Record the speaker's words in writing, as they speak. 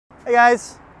Hey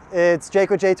guys, it's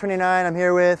Jake with J29. I'm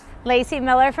here with Lacy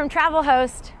Miller from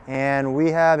TravelHost. And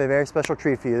we have a very special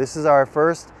treat for you. This is our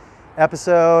first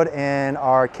episode in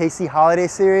our KC holiday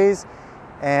series,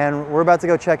 and we're about to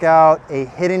go check out a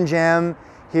hidden gem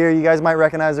here. You guys might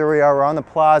recognize where we are. We're on the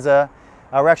plaza.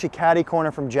 We're actually catty corner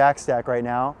from Jack Stack right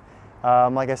now.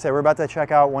 Like I said, we're about to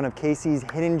check out one of KC's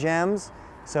hidden gems.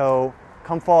 So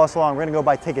come follow us along. We're gonna go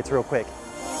buy tickets real quick.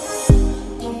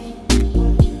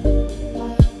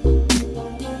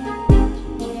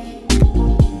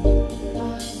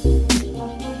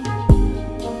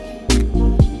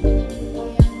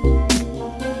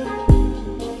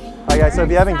 So if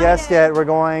you haven't guessed yet, we're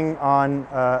going on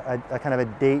a kind of a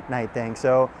date night thing.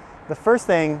 So the first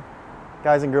thing,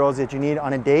 guys and girls, that you need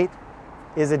on a date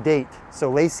is a date.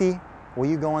 So Lacy, will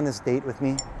you go on this date with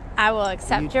me? I will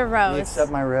accept your rose. You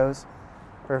accept my rose?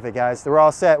 Perfect, guys. So we're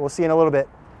all set. We'll see you in a little bit.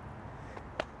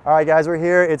 All right, guys, we're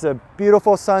here. It's a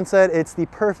beautiful sunset. It's the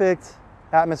perfect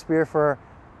atmosphere for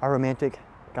our romantic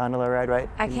gondola ride, right?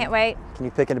 I can't wait. Can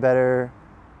you pick a better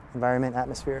environment,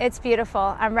 atmosphere? It's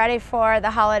beautiful. I'm ready for the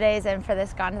holidays and for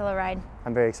this gondola ride.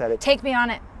 I'm very excited. Take me on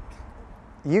it.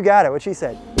 You got it, what she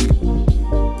said.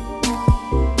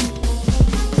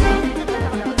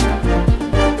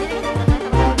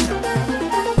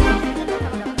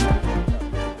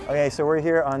 Okay, so we're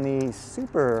here on the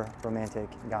super romantic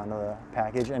gondola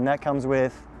package, and that comes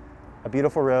with a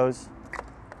beautiful rose.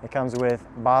 It comes with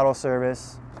bottle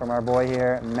service from our boy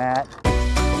here, Matt.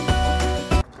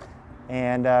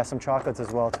 And some chocolates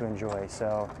as well to enjoy.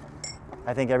 So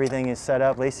I think everything is set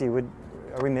up. Lacy, are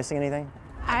we missing anything?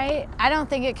 I don't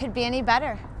think it could be any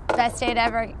better. Best date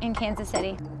ever in Kansas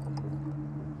City.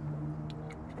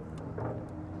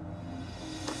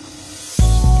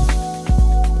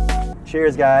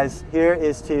 Cheers, guys. Here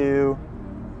is to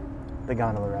the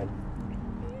gondola ride.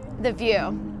 The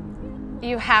view.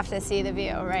 You have to see the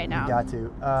view right now. You got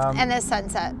to. And the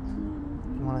sunset.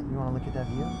 You wanna look at that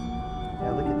view?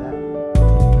 Yeah, look at that.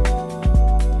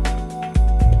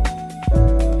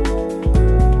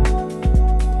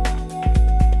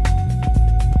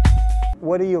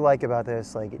 What do you like about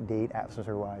this, like, date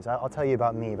atmosphere-wise? I'll tell you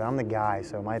about me, but I'm the guy,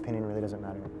 so my opinion really doesn't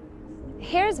matter.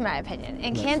 Here's my opinion.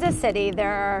 In Kansas City,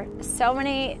 there are so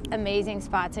many amazing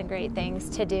spots and great things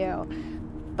to do,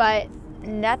 but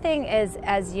nothing is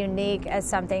as unique as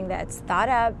something that's thought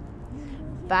up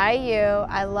by you.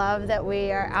 I love that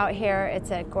we are out here.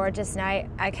 It's a gorgeous night.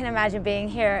 I can imagine being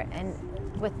here and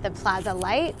with the plaza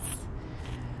lights.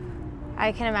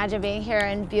 I can imagine being here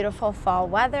in beautiful fall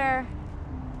weather.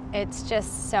 It's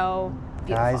just so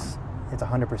beautiful. Guys, it's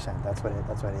 100%. That's what it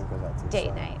equals out to.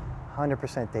 Date night.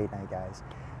 100% date night, guys.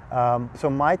 So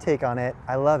my take on it,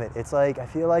 I love it. It's like, I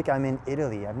feel like I'm in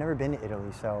Italy. I've never been to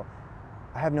Italy, so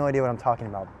I have no idea what I'm talking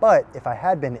about. But if I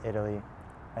had been to Italy,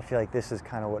 I feel like this is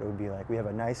kind of what it would be like. We have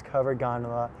a nice covered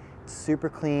gondola, it's super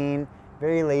clean,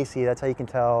 very lacy. That's how you can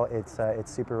tell it's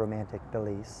super romantic, the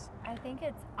lace. I think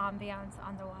it's Ambiance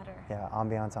on the water. Yeah,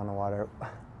 Ambiance on the water,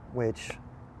 which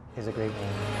is a great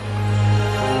name.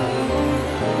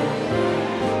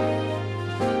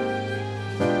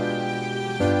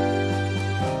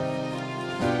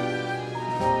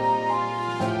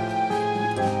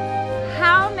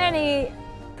 How many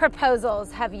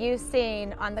proposals have you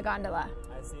seen on the gondola?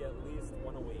 I see at least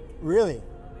one a week. Really?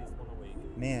 At least one a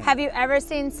week. Man. Have you ever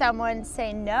seen someone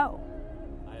say no?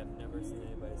 I have never seen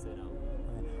anybody say no.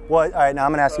 Well, all right, now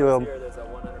I'm gonna ask you a little. There's a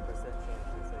 100% chance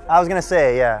they say I was gonna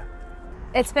say, yeah.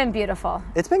 It's been beautiful.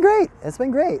 It's been great. It's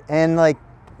been great. And like,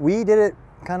 we did it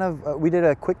kind of, we did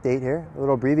a quick date here, a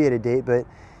little abbreviated date, but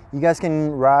you guys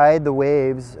can ride the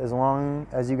waves as long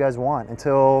as you guys want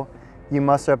until you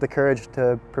muster up the courage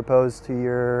to propose to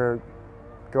your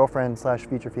girlfriend slash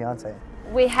future fiance.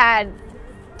 We had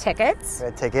tickets. We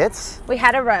had tickets. We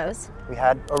had a rose. We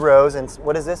had a rose. And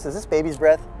what is this? Is this baby's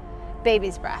breath?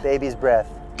 Baby's breath. Baby's breath.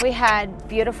 We had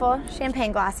beautiful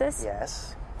champagne glasses.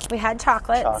 Yes. We had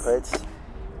chocolates. Chocolates.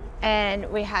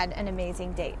 And we had an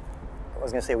amazing date. I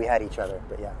was gonna say we had each other,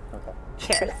 but yeah, okay.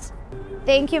 Cheers.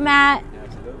 Thank you, Matt.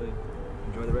 Absolutely.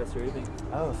 Enjoy the rest of your evening.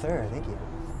 Oh, sir, thank you.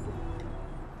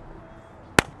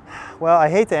 Well, I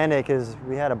hate to end it because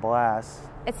we had a blast.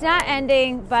 It's not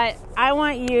ending, but I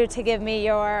want you to give me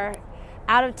your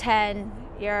out of 10,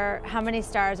 how many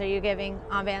stars are you giving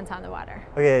Ambiance on the water?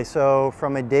 Okay, so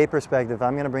from a date perspective, if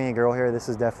I'm gonna bring a girl here, this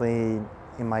is definitely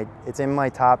it's in my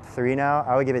top 3 now.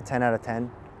 I would give it 10 out of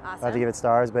 10. Awesome. I have to give it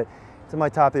stars, but it's in my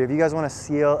top 3. If you guys want to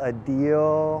seal a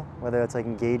deal, whether it's like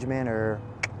engagement or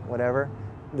whatever,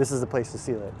 this is the place to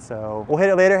seal it. So we'll hit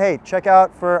it later. Hey, check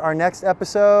out for our next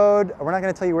episode. We're not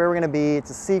going to tell you where we're going to be.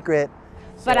 It's a secret.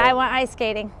 But I want ice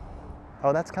skating.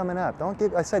 Oh, that's coming up.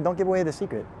 I said don't give away the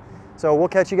secret. So we'll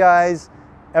catch you guys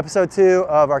episode 2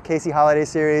 of our Casey holiday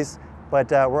series,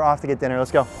 but we're off to get dinner.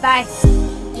 Let's go. Bye.